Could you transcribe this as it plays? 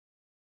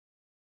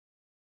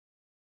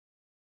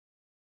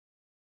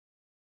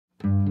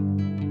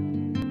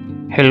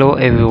Hello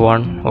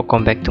everyone,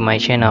 welcome back to my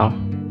channel.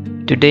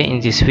 Today in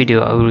this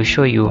video I will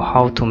show you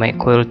how to make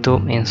coil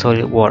tube in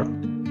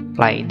Solidworks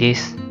like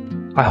this.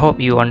 I hope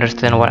you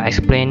understand what I'm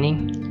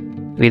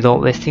explaining.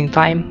 Without wasting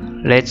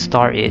time, let's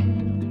start it.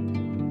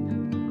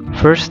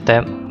 First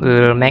step,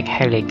 we will make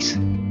helix.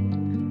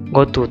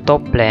 Go to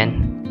top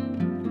plane,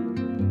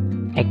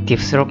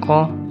 active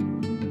circle,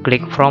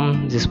 click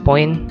from this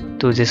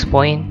point to this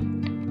point,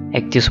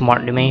 active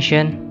smart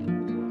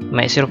dimension,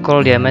 make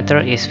circle diameter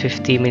is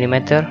 50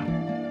 mm.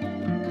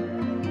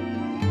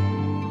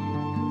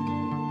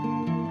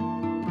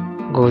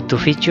 Go to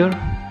feature,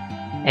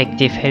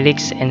 active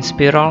helix and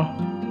spiral,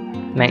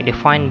 make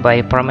defined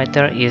by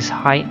parameter is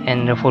height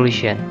and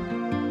revolution.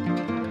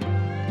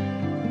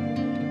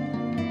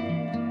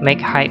 Make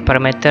height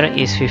parameter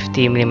is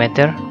 50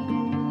 mm.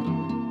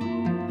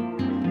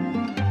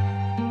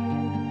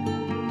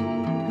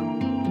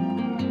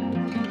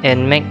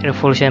 And make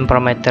revolution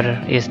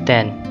parameter is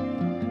 10.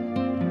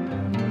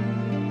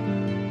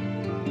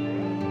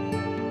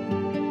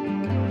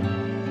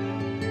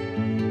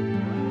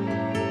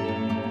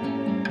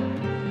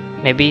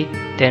 Maybe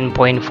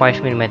 10.5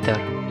 mm.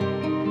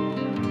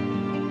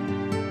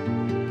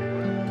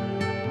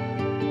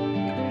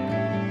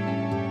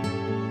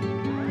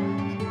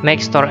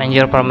 Make store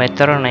angle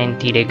parameter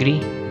 90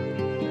 degree.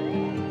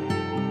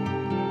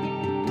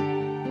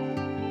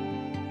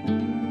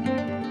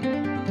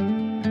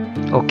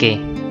 Okay.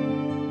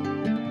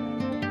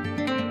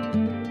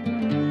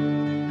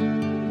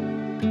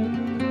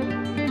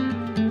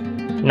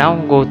 Now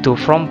go to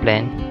front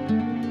plane.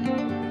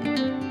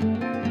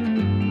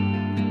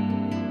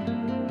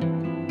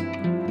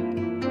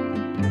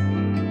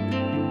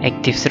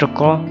 Active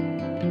circle,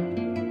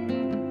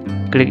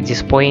 click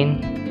this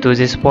point to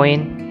this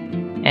point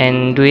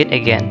and do it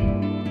again.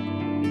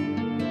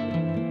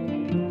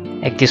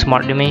 Active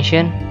smart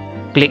dimension,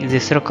 click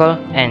this circle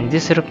and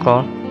this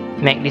circle,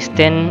 make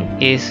distance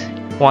is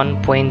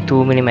 1.2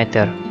 mm.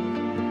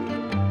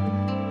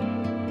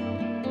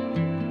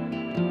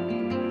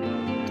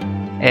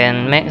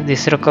 And make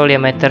this circle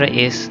diameter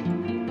is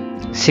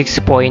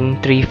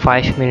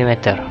 6.35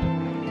 mm.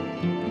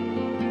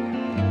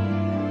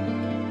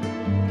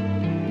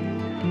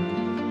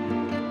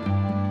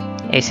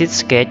 Exit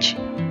sketch.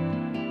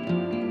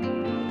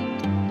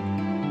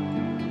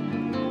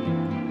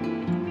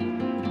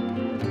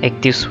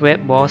 Active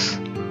sweep boss,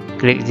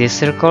 click this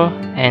circle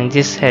and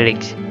this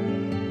helix.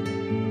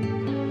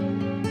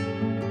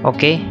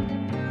 Okay.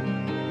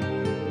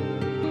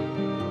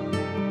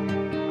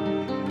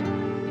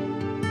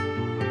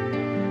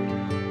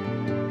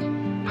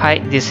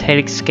 Hide this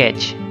helix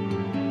sketch.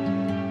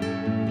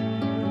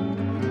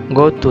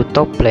 Go to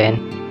top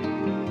plane.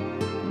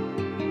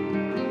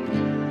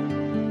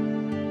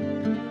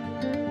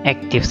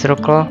 Active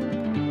circle,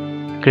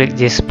 click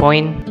this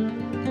point,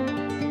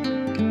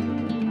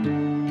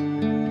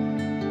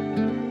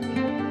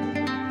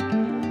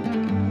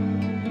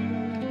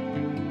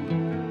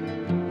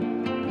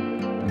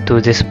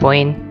 to this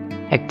point,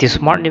 active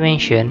smart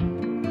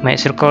dimension, make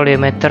circle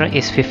diameter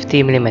is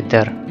 50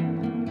 mm.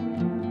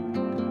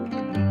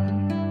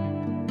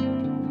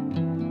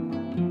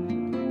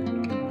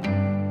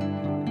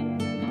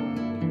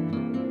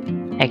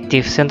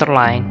 Active center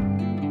line,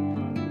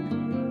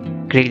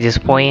 click this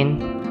point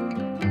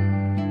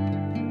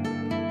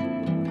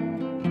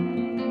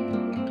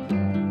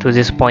to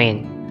this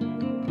point,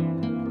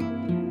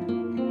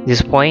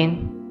 this point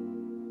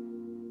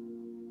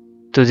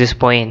to this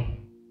point.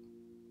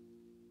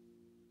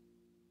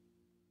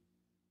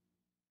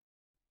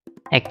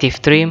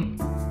 Active trim,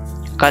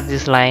 cut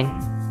this line.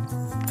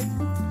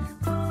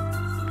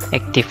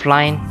 Active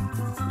line,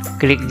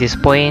 click this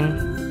point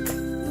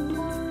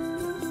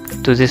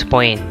to this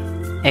point.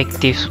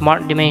 Active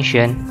smart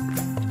dimension,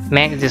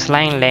 make this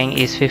line length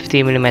is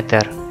 50 mm.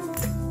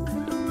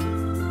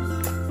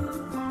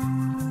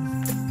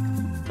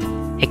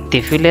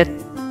 Active fillet,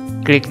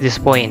 click this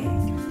point.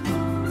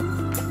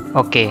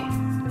 Okay.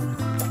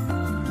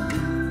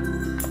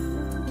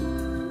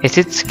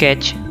 Exit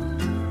sketch.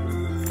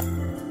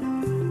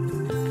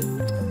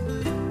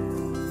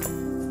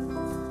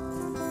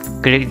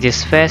 Click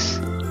this face,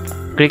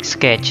 click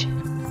sketch.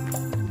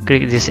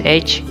 Click this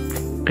edge,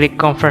 click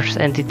convert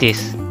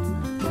entities.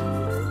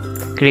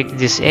 Click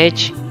this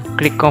edge,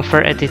 click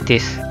convert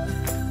entities.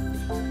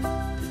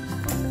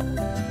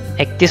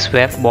 Active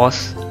sweep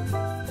boss.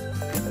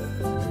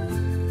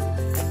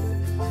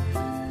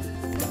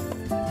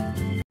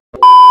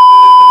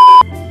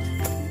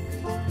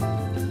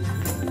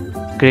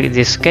 Click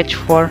this sketch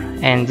 4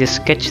 and this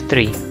sketch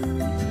 3.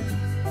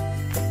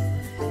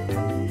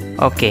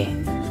 Okay.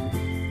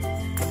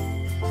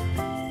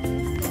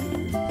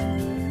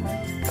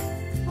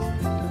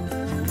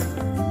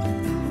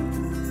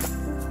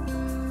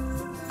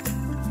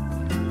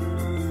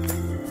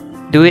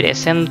 Do it the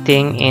same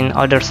thing in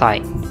other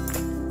side.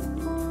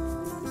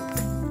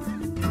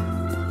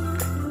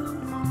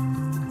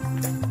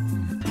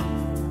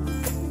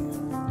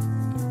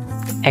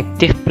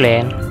 Active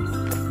plane,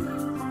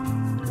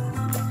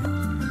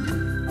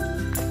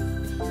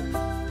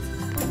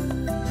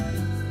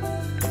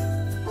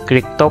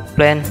 click top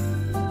plane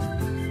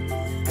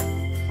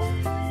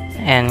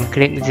and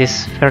click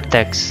this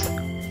vertex.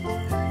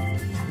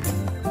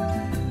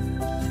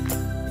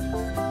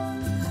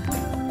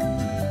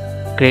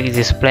 Click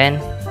this plane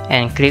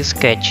and click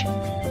sketch.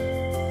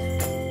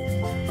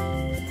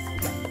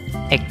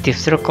 Active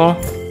circle,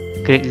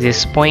 click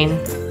this point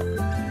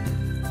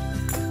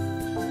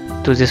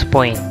to this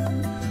point.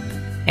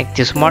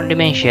 Active smart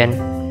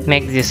dimension,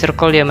 make the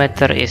circle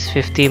diameter is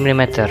 50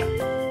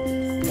 mm.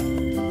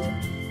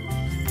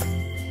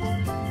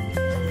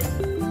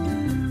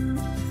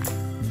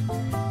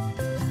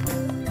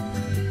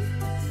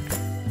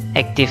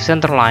 Active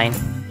center line,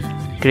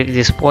 click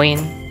this point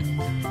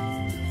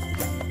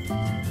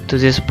to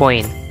this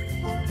point.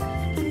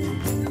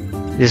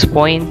 This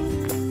point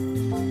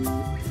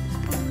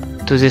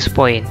to this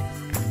point.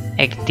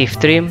 Active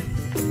trim,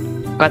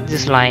 cut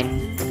this line.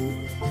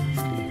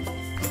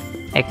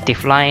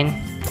 Active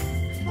line,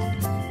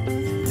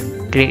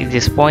 click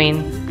this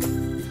point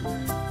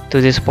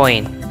to this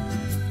point.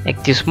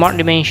 Active smart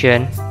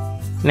dimension,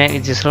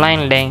 make this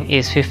line length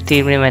is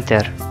 50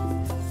 mm.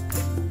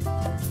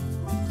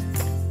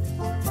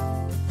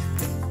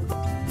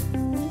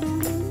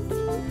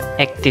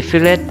 Active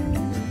fillet,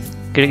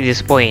 click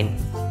this point.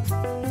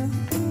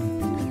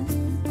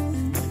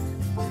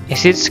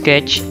 Exit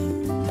sketch,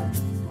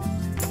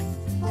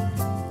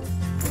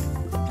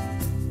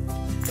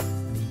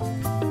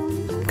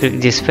 click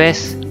this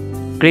face,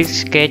 click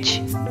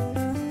sketch,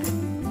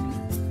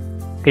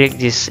 click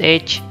this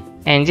edge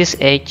and this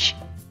edge.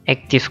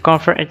 Active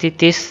convert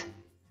entities,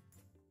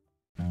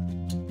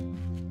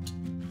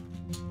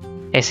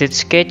 exit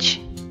sketch,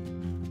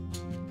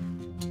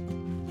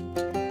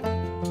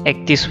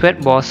 active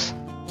sweat boss,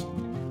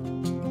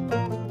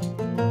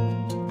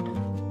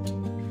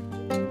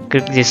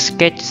 click this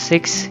sketch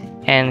 6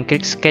 and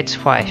click sketch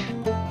 5.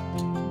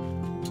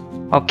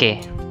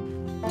 OK.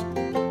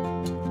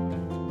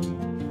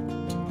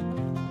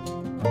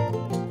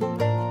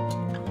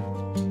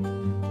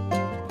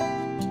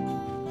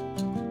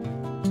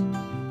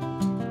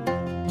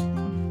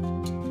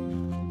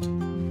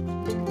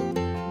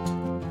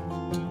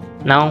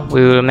 Now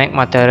we will make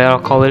material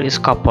coil is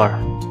copper.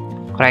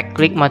 Right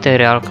click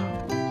material,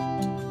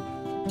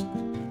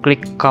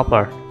 click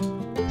copper.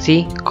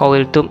 See,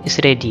 coil tube is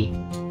ready.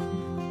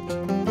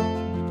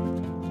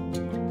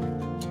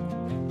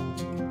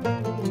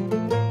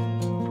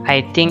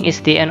 I think it's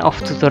the end of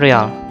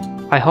tutorial.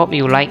 I hope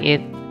you like it.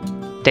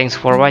 Thanks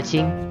for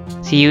watching.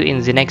 See you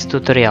in the next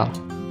tutorial.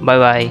 Bye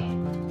bye.